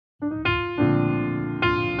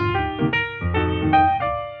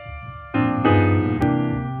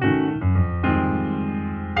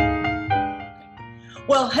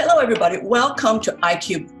Well, hello everybody. Welcome to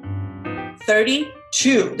iCubed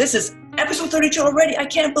 32. This is episode 32 already. I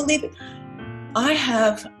can't believe it. I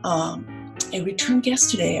have a return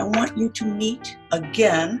guest today. I want you to meet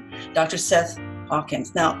again Dr. Seth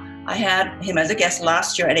Hawkins. Now, I had him as a guest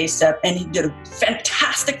last year at ACEP, and he did a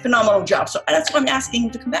fantastic, phenomenal job. So that's why I'm asking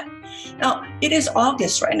him to come back. Now, it is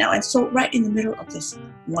August right now, and so right in the middle of this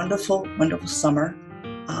wonderful, wonderful summer,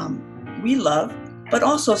 we love, but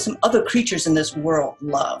also some other creatures in this world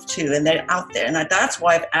love too, and they're out there. And that's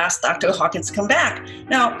why I've asked Dr. Hawkins to come back.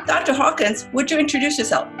 Now, Dr. Hawkins, would you introduce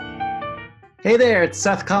yourself? Hey there, it's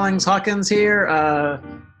Seth Collings Hawkins here,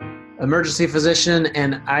 emergency physician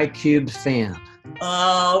and iCubed fan.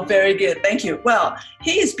 Oh, very good. Thank you. Well,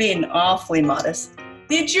 he's being awfully modest.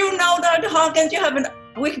 Did you know, Dr. Hawkins, you have a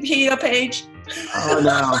Wikipedia page? Oh,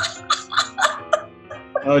 no.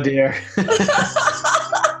 Oh, dear.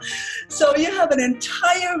 So you have an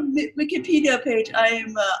entire Wikipedia page. I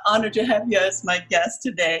am honored to have you as my guest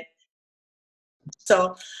today.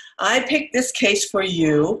 So I picked this case for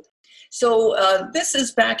you. So this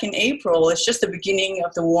is back in April. It's just the beginning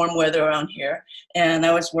of the warm weather around here. And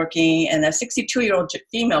I was working, and a 62-year-old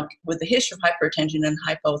female with a history of hypertension and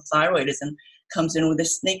hypothyroidism comes in with a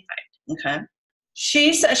snake bite, okay?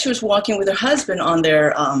 She said she was walking with her husband on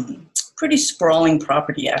their pretty sprawling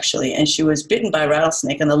property, actually, and she was bitten by a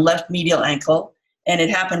rattlesnake on the left medial ankle, and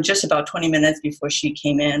it happened just about 20 minutes before she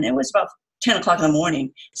came in. It was about 10 o'clock in the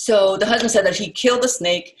morning. So the husband said that he killed the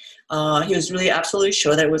snake. He was really absolutely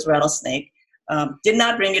sure that it was a rattlesnake. Did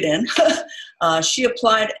not bring it in. She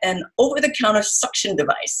applied an over-the-counter suction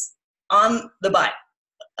device on the bite,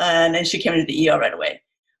 and then she came into the ER right away.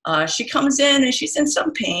 She comes in, and she's in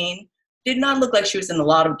some pain. Did not look like she was in a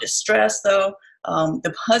lot of distress, though.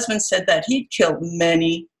 The husband said that he'd killed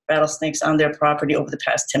many rattlesnakes on their property over the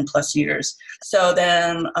past 10 plus years. So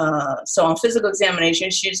then, so on physical examination,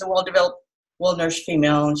 she's a well-developed, well-nourished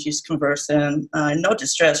female, and she's conversing, no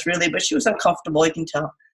distress really, but she was uncomfortable, you can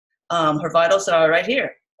tell. Her vitals are right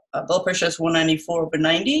here. Blood pressure is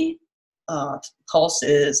 194/90. Pulse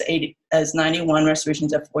is 91,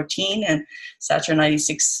 respiration's at 14, and saturated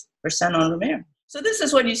 96% on room air. So this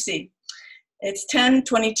is what you see. It's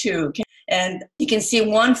 10:22. And you can see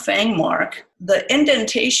one fang mark. The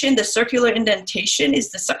indentation, the circular indentation,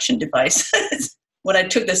 is the suction device. When I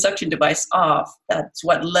took the suction device off, that's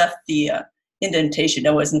what left the indentation.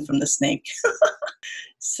 That wasn't from the snake.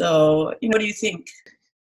 So, what do you think?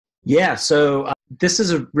 Yeah, so this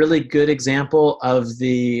is a really good example of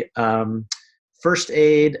the first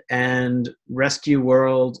aid and rescue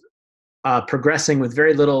world progressing with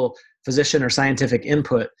very little physician or scientific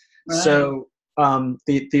input. Right. So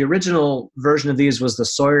the original version of these was the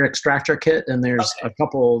Sawyer extractor kit, and there's a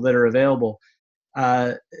couple that are available.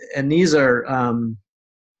 And these are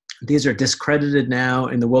discredited now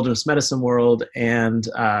in the wilderness medicine world and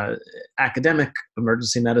academic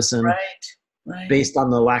emergency medicine, right. Based on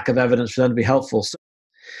the lack of evidence for them to be helpful. So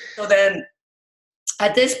then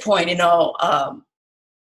at this point,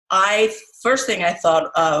 first thing I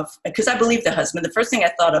thought of, because I believe the husband, the first thing I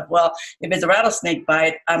thought of, well, if it's a rattlesnake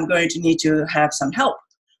bite, I'm going to need to have some help,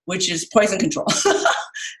 which is poison control.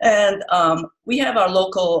 And we have our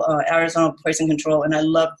local Arizona poison control, and I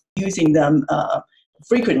love using them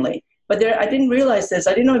frequently. But I didn't realize this.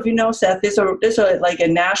 I didn't know if you know, Seth, there's like a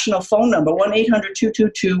national phone number,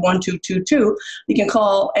 1-800-222-1222. You can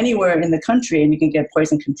call anywhere in the country, and you can get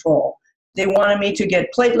poison control. They wanted me to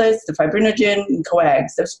get platelets, the fibrinogen, and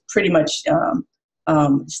coags. That's pretty much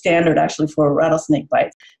standard, actually, for a rattlesnake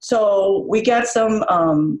bite. So we got some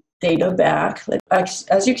data back.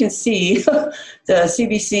 As you can see, the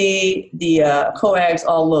CBC, the coags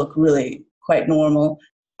all look really quite normal.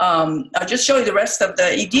 I'll just show you the rest of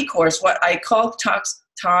the ED course, what I called talk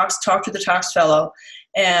to the tox fellow.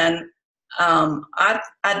 And at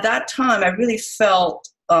that time, I really felt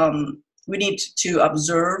we need to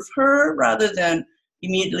observe her rather than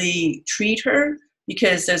immediately treat her,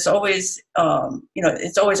 because there's always,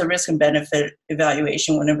 it's always a risk and benefit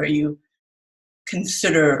evaluation whenever you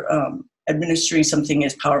consider administering something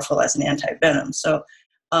as powerful as an antivenom. So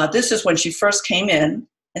this is when she first came in,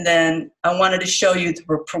 and then I wanted to show you the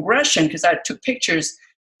progression, because I took pictures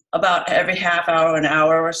about every half hour, an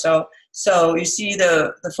hour or so. So you see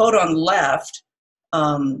the photo on the left,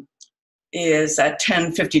 is at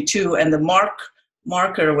 10:52, and the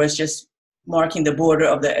marker was just marking the border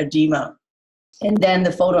of the edema. And then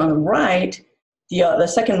the photo on the right, the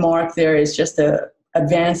second mark there is just the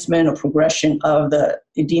advancement or progression of the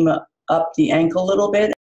edema up the ankle a little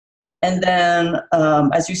bit. And then,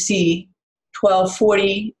 as you see,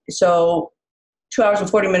 12:40, so 2 hours and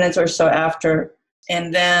 40 minutes or so after.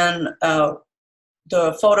 And then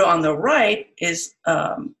the photo on the right is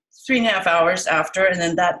 3.5 hours after, and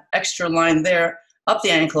then that extra line there up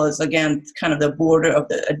the ankle is, again, kind of the border of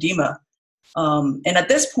the edema. And at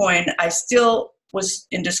this point, I still was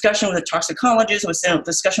in discussion with the toxicologist, was in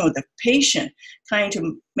discussion with the patient, trying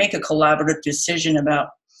to make a collaborative decision about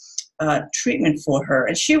treatment for her.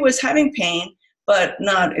 And she was having pain, but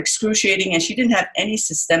not excruciating, and she didn't have any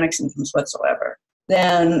systemic symptoms whatsoever.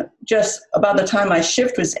 Then just about the time my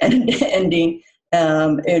shift was ending,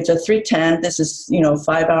 it's a 3:10. This is,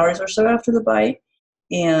 5 hours or so after the bite,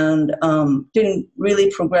 and didn't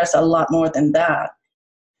really progress a lot more than that.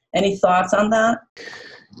 Any thoughts on that?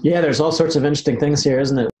 Yeah, there's all sorts of interesting things here,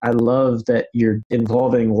 isn't it? I love that you're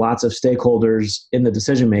involving lots of stakeholders in the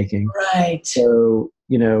decision making. Right. So,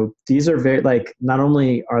 these are very, not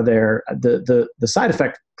only are there the side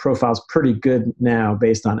effect profile's pretty good now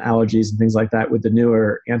based on allergies and things like that with the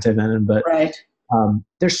newer antivenom, but right.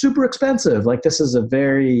 They're super expensive. Like, this is a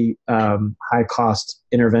very high cost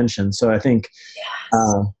intervention. So I think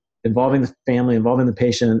involving the family, involving the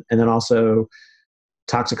patient, and then also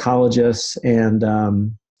toxicologists and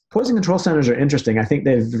poison control centers are interesting. I think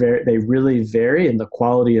they really vary in the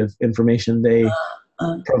quality of information they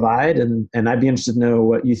provide, and I'd be interested to know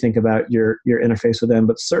what you think about your interface with them.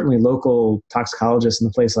 But certainly local toxicologists in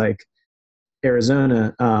a place like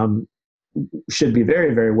Arizona should be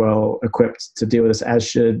very, very well equipped to deal with this, as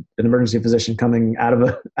should an emergency physician coming out of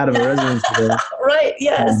a residency there. Right.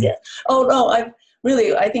 Yes. Yes. Oh no,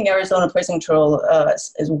 I think Arizona Poison Control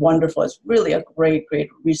is wonderful. It's really a great, great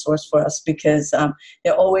resource for us because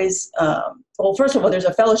they're always, well, first of all, there's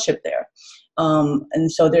a fellowship there. And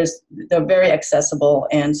so they're very accessible.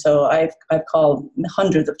 And so I've called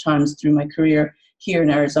hundreds of times through my career here in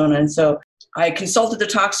Arizona. And so I consulted the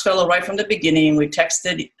tox fellow right from the beginning. I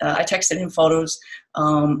texted him photos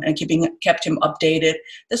and kept him updated.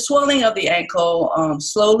 The swelling of the ankle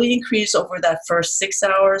slowly increased over that first 6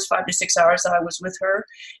 hours, 5 to 6 hours that I was with her,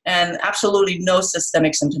 and absolutely no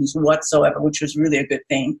systemic symptoms whatsoever, which was really a good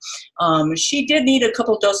thing. She did need a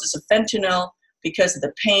couple doses of fentanyl because of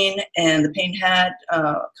the pain, and the pain had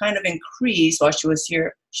kind of increased while she was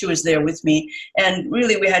here. She was there with me, and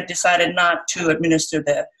really we had decided not to administer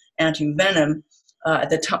the anti-venom by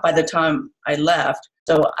the time I left.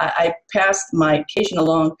 So I passed my patient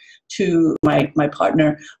along to my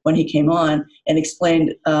partner when he came on and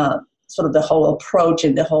explained sort of the whole approach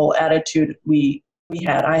and the whole attitude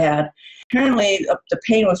I had. Apparently the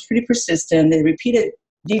pain was pretty persistent. They repeated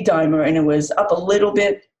D-dimer and it was up a little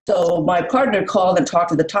bit. So my partner called and talked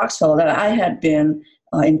to the tox fellow that I had been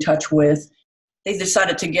in touch with. They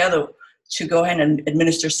decided together to go ahead and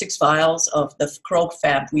administer 6 vials of the Croak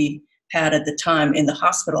Fab we had at the time in the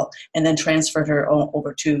hospital, and then transferred her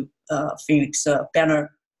over to Phoenix, Banner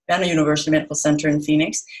University Medical Center in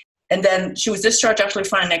Phoenix. And then she was discharged actually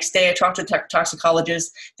fine the next day. I talked to the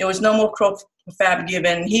toxicologist. There was no more Croak Fab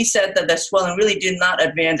given. He said that the swelling really did not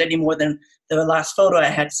advance any more than the last photo I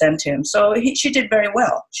had sent him. So she did very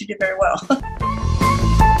well. She did very well.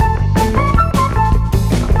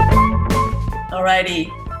 All righty.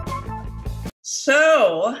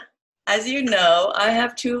 So, as you know, I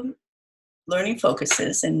have 2 learning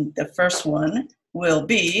focuses, and the first one will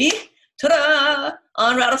be, ta-da,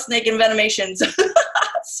 on rattlesnake envenomations.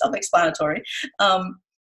 Self-explanatory.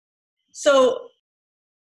 So,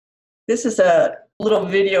 this is a little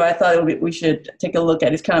video I thought we should take a look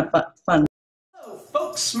at. It's kind of fun. Hello,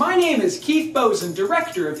 folks. My name is Keith Bosen,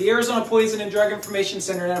 Director of the Arizona Poison and Drug Information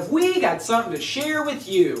Center, and we got something to share with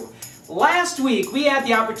you. Last week, we had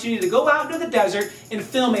the opportunity to go out into the desert and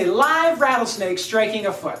film a live rattlesnake striking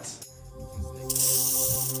a foot.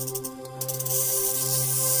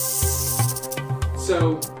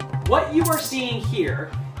 So, what you are seeing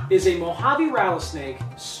here is a Mojave rattlesnake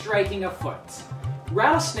striking a foot.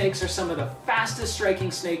 Rattlesnakes are some of the fastest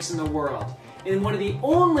striking snakes in the world, and one of the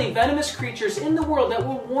only venomous creatures in the world that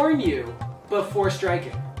will warn you before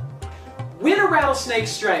striking. When a rattlesnake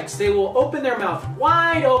strikes, they will open their mouth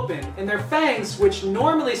wide open, and their fangs, which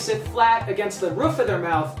normally sit flat against the roof of their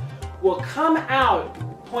mouth, will come out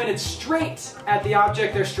pointed straight at the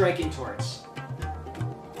object they're striking towards.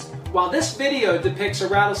 While this video depicts a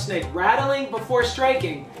rattlesnake rattling before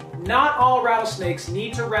striking, not all rattlesnakes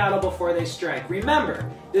need to rattle before they strike. Remember,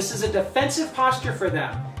 this is a defensive posture for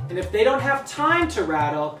them, and if they don't have time to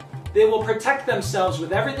rattle, they will protect themselves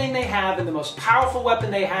with everything they have, and the most powerful weapon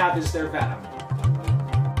they have is their venom.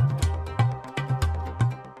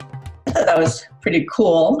 I thought that was pretty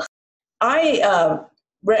cool. I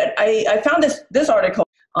found this article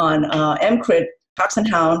on MCRIT toxin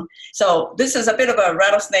hound. So this is a bit of a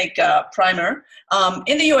rattlesnake primer.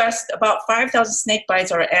 In the U.S., about 5,000 snake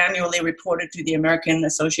bites are annually reported to the American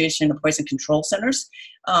Association of Poison Control Centers.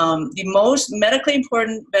 The most medically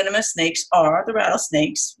important venomous snakes are the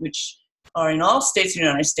rattlesnakes, which are in all states of the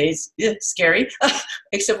United States. Scary,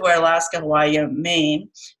 except for Alaska, Hawaii, and Maine.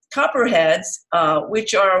 Copperheads,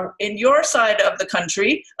 which are in your side of the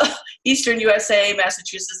country, eastern USA,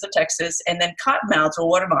 Massachusetts, and Texas, and then cottonmouths or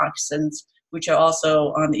water moccasins, which are also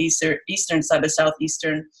on the eastern side of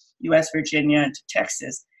southeastern U.S., Virginia, and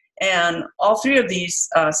Texas. And all three of these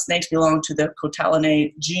snakes belong to the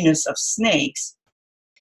Cotylonae genus of snakes.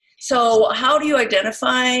 So how do you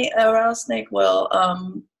identify a rattlesnake? Well,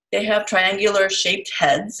 they have triangular shaped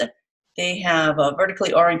heads. They have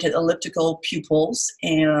vertically oriented elliptical pupils,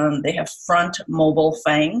 and they have front mobile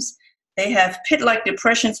fangs. They have pit-like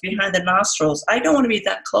depressions behind the nostrils. I don't want to be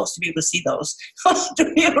that close to be able to see those,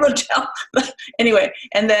 to be able to tell. But anyway,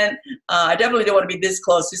 and then I definitely don't want to be this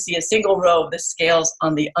close to see a single row of the scales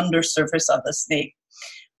on the undersurface of the snake.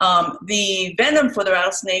 The venom for the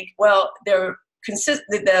rattlesnake, well, the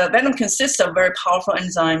venom consists of very powerful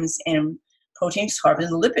enzymes and proteins, carbon,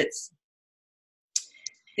 and lipids.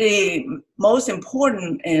 The most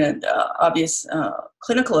important and obvious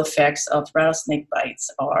clinical effects of rattlesnake bites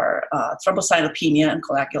are thrombocytopenia and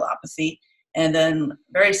coagulopathy, and then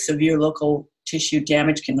very severe local tissue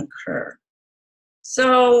damage can occur.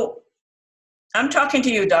 So I'm talking to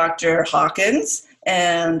you, Dr. Hawkins,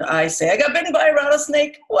 and I say, I got bitten by a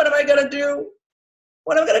rattlesnake. What am I going to do?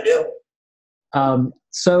 What am I going to do?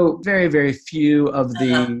 So very, very few of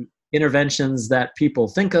the interventions that people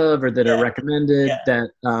think of or that are recommended that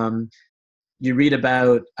you read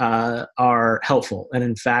about are helpful. And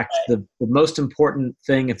in fact, the most important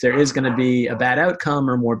thing, if there is going to be a bad outcome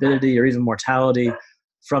or morbidity or even mortality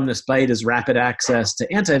from this bite, is rapid access to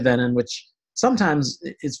antivenom, which sometimes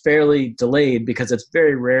is fairly delayed because it's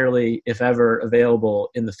very rarely, if ever, available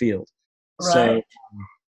in the field. Right. So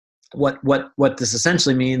what this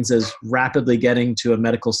essentially means is rapidly getting to a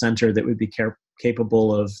medical center that would be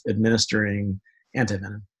capable of administering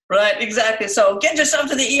antivenom. Right, exactly. So get yourself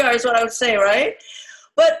to the ER is what I would say, right?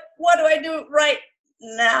 But what do I do right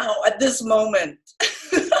now at this moment?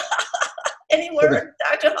 Any word,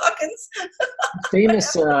 Dr. Hawkins?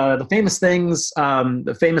 The famous things,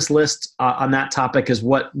 the famous list on that topic is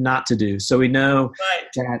what not to do. So we know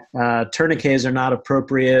that tourniquets are not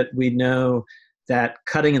appropriate. We know that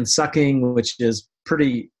cutting and sucking, which is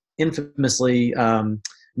pretty infamously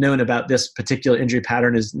known about this particular injury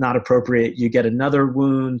pattern, is not appropriate. You get another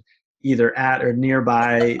wound either at or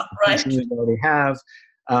nearby the you already have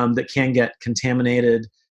that can get contaminated.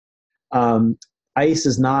 Ice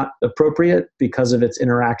is not appropriate because of its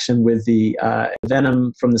interaction with the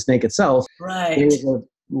venom from the snake itself. Right. There's a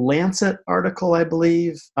Lancet article, I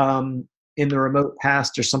believe, in the remote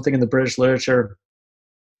past or something in the British literature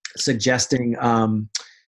suggesting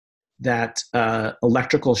that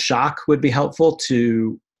electrical shock would be helpful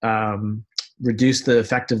to reduce the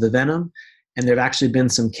effect of the venom. And there have actually been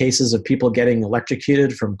some cases of people getting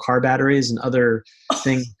electrocuted from car batteries and other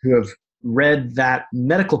things who have read that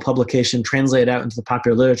medical publication translated out into the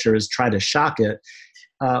popular literature as try to shock it.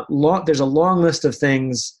 There's a long list of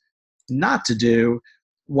things not to do.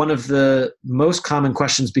 One of the most common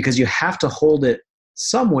questions, because you have to hold it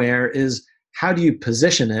somewhere, is how do you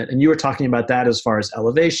position it? And you were talking about that as far as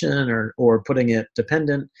elevation or putting it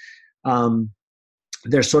dependent.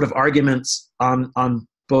 There's sort of arguments on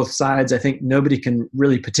both sides. I think nobody can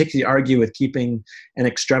really particularly argue with keeping an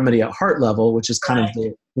extremity at heart level, which is kind of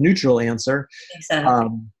the neutral answer. Exactly.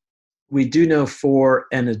 We do know for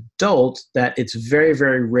an adult that it's very,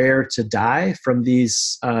 very rare to die from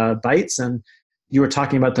these bites. And you were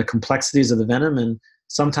talking about the complexities of the venom, and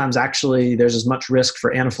sometimes actually there's as much risk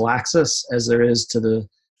for anaphylaxis as there is to the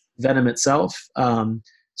venom itself.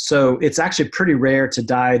 So it's actually pretty rare to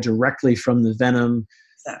die directly from the venom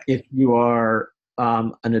if you are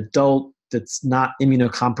an adult that's not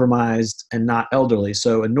immunocompromised and not elderly.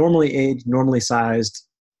 So a normally aged, normally sized,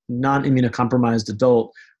 non-immunocompromised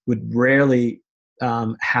adult would rarely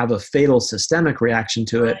have a fatal systemic reaction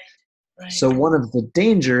to it. Right. So one of the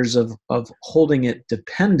dangers of holding it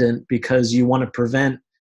dependent, because you want to prevent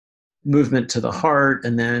movement to the heart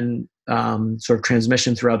and then sort of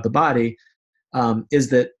transmission throughout the body, is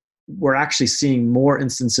that we're actually seeing more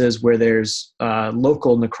instances where there's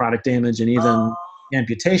local necrotic damage and even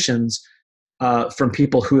amputations from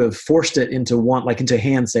people who have forced it into a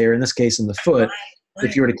hand, say, or in this case in the foot. Right.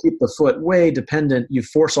 If you were to keep the foot way dependent, you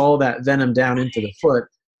force all that venom down into the foot,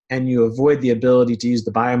 and you avoid the ability to use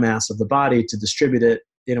the biomass of the body to distribute it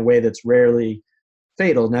in a way that's rarely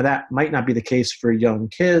fatal. Now, that might not be the case for young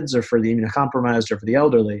kids or for the immunocompromised or for the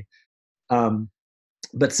elderly.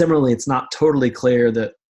 But similarly, it's not totally clear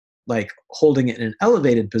that like holding it in an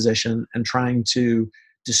elevated position and trying to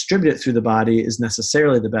distribute it through the body is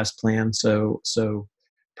necessarily the best plan. So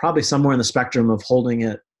probably somewhere in the spectrum of holding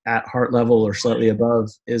it at heart level or slightly above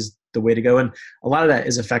is the way to go. And a lot of that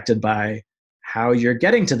is affected by how you're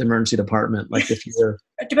getting to the emergency department. Like if you're...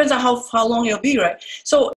 It depends on how long you'll be, right?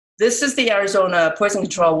 So this is the Arizona Poison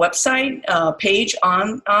Control website page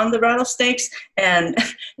on the rattlesnakes. And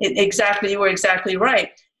you were exactly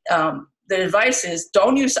right. The advice is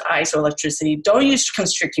don't use ice or electricity. Don't use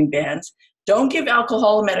constricting bands. Don't give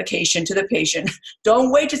alcohol or medication to the patient.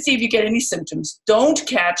 Don't wait to see if you get any symptoms. Don't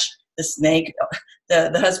catch the snake.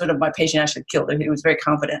 The husband of my patient actually killed it. He was very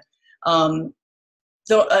confident.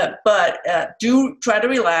 But do try to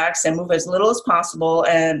relax and move as little as possible,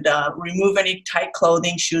 and remove any tight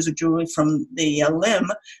clothing, shoes, or jewelry from the limb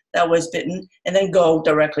that was bitten, and then go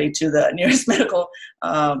directly to the nearest medical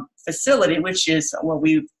facility, which is what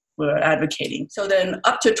we're advocating. So then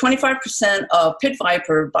up to 25% of pit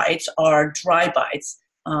viper bites are dry bites,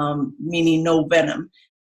 meaning no venom.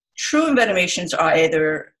 True envenomations are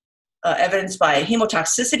either evidenced by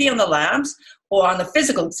hemotoxicity on the labs or on the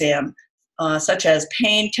physical exam, such as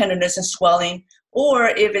pain, tenderness, and swelling. Or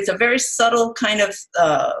if it's a very subtle kind of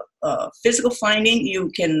physical finding,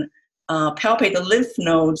 you can palpate the lymph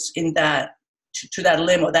nodes in that to that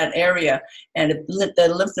limb or that area, and the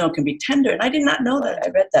lymph node can be tender. And I did not know that. I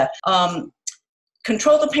read that.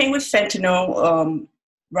 Control the pain with fentanyl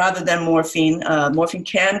rather than morphine. Morphine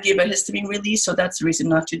can give a histamine release, so that's the reason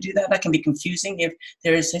not to do that. That can be confusing if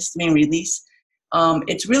there is histamine release.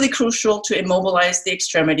 It's really crucial to immobilize the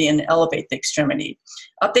extremity and elevate the extremity.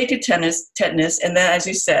 Update to tetanus, and then, as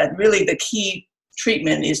you said, really the key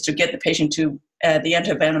treatment is to get the patient to the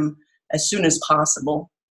antivenom as soon as possible.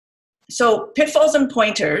 So pitfalls and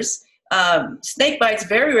pointers. Snake bites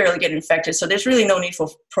very rarely get infected, so there's really no need for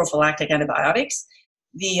prophylactic antibiotics.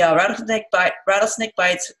 The rattlesnake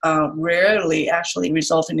bites rarely actually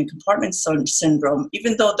result in compartment syndrome,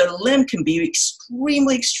 even though the limb can be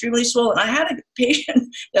extremely, extremely swollen. I had a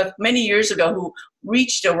patient many years ago who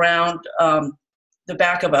reached around the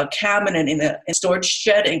back of a cabinet in a storage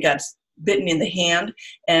shed and got bitten in the hand.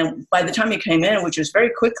 And by the time he came in, which was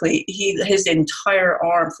very quickly, his entire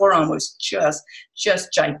forearm was just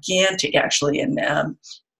gigantic, actually, and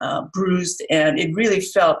bruised. And it really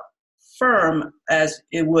felt firm as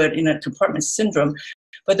it would in a compartment syndrome.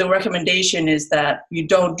 But the recommendation is that you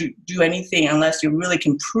don't do anything unless you really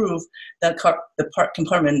can prove that the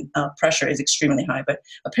compartment pressure is extremely high. But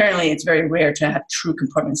apparently it's very rare to have true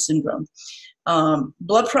compartment syndrome.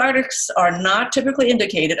 Blood products are not typically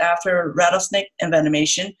indicated after rattlesnake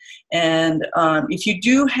envenomation. And if you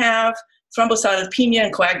do have thrombocytopenia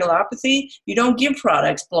and coagulopathy, you don't give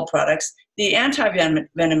blood products. The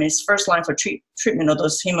antivenom is first line for treatment of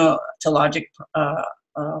those hematologic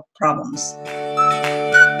problems.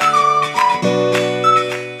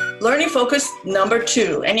 Learning focus number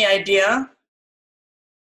 2. Any idea,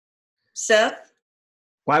 Seth?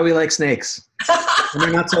 Why we like snakes. And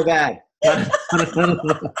they're not so bad. That's a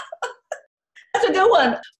good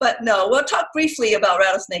one. But no, we'll talk briefly about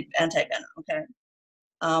rattlesnake antivenom, okay?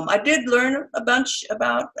 I did learn a bunch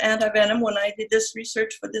about antivenom when I did this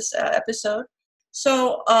research for this episode.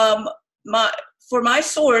 So for my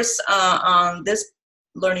source on this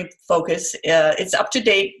learning focus, it's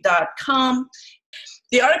uptodate.com.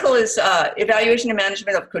 The article is Evaluation and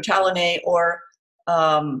Management of Crotalinae or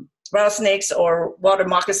rattlesnakes or water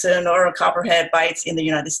moccasin or copperhead bites in the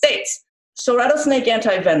United States. So rattlesnake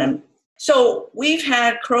antivenom. So we've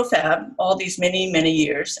had CroFab all these many, many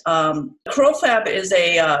years. CroFab is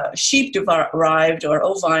a sheep-derived or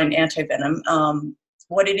ovine antivenom.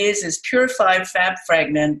 What it is purified fab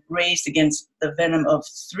fragment raised against the venom of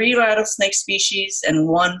 3 rattlesnake species and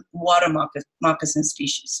 1 water moccasin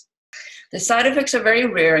species. The side effects are very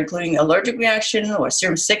rare, including allergic reaction or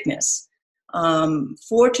serum sickness.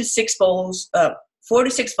 4 to 6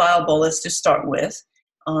 vial bolus to start with.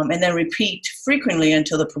 And then repeat frequently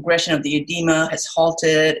until the progression of the edema has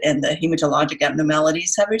halted and the hematologic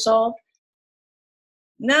abnormalities have resolved.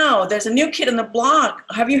 Now, there's a new kid on the block.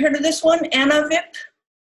 Have you heard of this one, Anavip?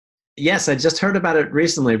 Yes, I just heard about it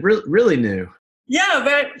recently. Really new.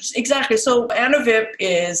 Yeah, exactly. So Anavip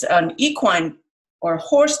is an equine or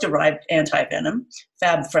horse-derived antivenom,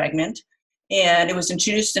 fab fragment, and it was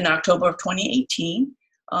introduced in October of 2018.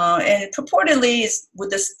 And purportedly,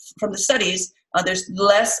 from the studies, there's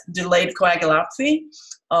less delayed coagulopathy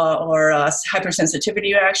or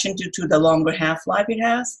hypersensitivity reaction due to the longer half-life it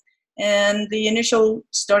has. And the initial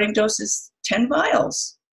starting dose is 10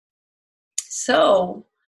 vials. So,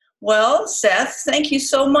 well, Seth, thank you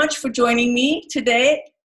so much for joining me today.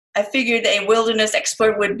 I figured a wilderness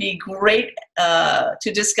expert would be great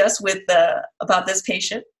to discuss with about this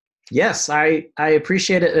patient. Yes, I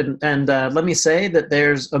appreciate it. And let me say that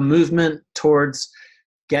there's a movement towards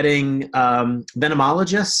getting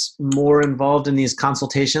venomologists more involved in these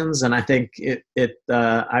consultations. And I think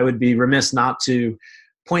I would be remiss not to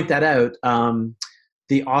point that out.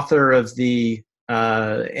 The author of the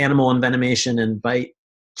Animal Envenomation and Bite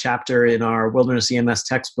chapter in our Wilderness EMS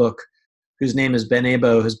textbook, whose name is Ben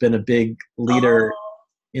Abo, has been a big leader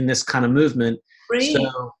in this kind of movement. Great.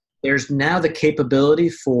 So there's now the capability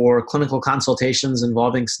for clinical consultations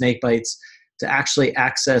involving snake bites to actually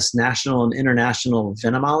access national and international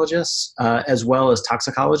venomologists, as well as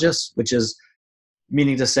toxicologists, which is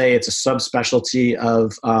meaning to say it's a subspecialty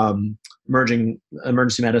of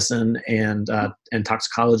emergency medicine and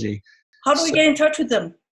toxicology. How do we get in touch with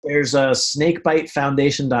them? There's a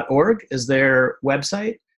snakebitefoundation.org is their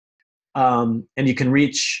website. And you can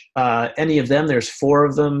reach any of them. There's 4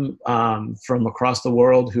 of them from across the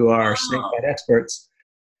world who are snakebite experts.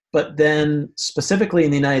 But then specifically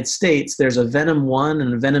in the United States, there's a Venom 1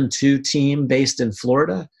 and a Venom 2 team based in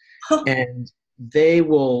Florida. And they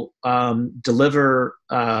will deliver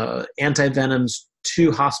antivenoms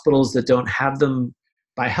to hospitals that don't have them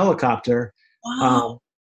by helicopter. Wow.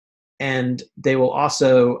 And they will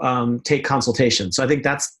also take consultations. So I think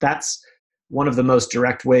that's one of the most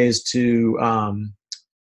direct ways to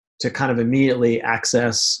kind of immediately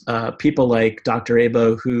access people like Dr.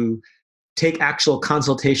 Abo, who take actual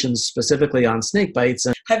consultations specifically on snake bites.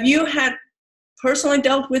 And have you had personally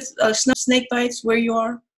dealt with snake bites where you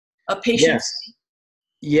are? A patient? Yes.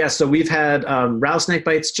 Yeah, so we've had rattlesnake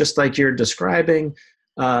bites just like you're describing.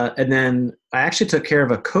 And then I actually took care of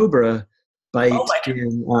a cobra bite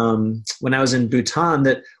when I was in Bhutan.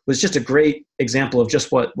 That was just a great example of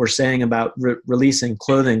just what we're saying about releasing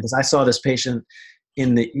clothing, because I saw this patient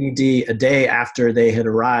in the ED a day after they had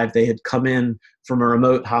arrived. They had come in from a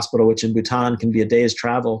remote hospital, which in Bhutan can be a day's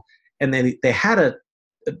travel, and they had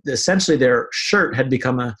essentially their shirt had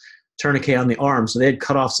become a tourniquet on the arm, so they had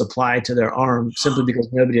cut off supply to their arm simply because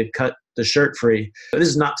nobody had cut the shirt free. But this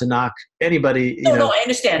is not to knock anybody. No, I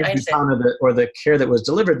understand. Or the care that was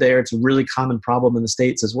delivered there. It's a really common problem in the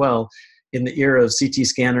States as well. In the era of CT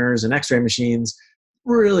scanners and X-ray machines,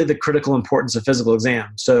 really the critical importance of physical exam.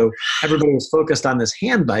 So everybody was focused on this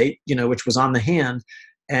hand bite, which was on the hand,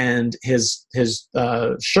 and his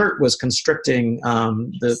shirt was constricting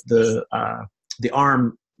the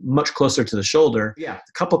arm much closer to the shoulder. Yeah,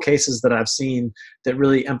 a couple cases that I've seen that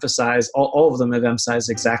really emphasize, all of them have emphasized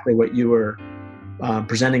exactly what you were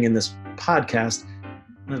presenting in this podcast.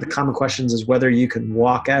 One of the common questions is whether you can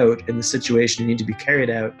walk out in the situation you need to be carried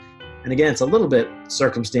out. And again, it's a little bit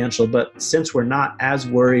circumstantial, but since we're not as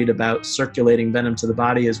worried about circulating venom to the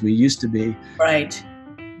body as we used to be, right?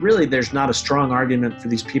 Really, there's not a strong argument for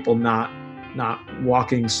these people not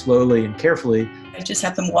walking slowly and carefully. I just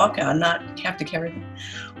have them walk out, not have to carry them.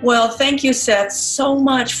 Well, thank you, Seth, so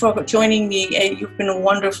much for joining me. You've been a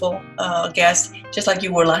wonderful guest, just like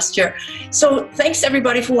you were last year. So thanks,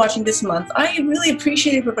 everybody, for watching this month. I really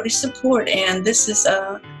appreciate everybody's support, and this is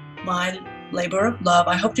my labor of love.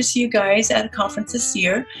 I hope to see you guys at a conference this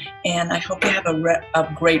year, and I hope you have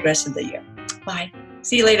a great rest of the year. Bye.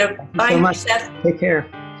 See you later. Bye, so much. Seth. Take care.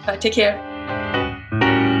 Take care.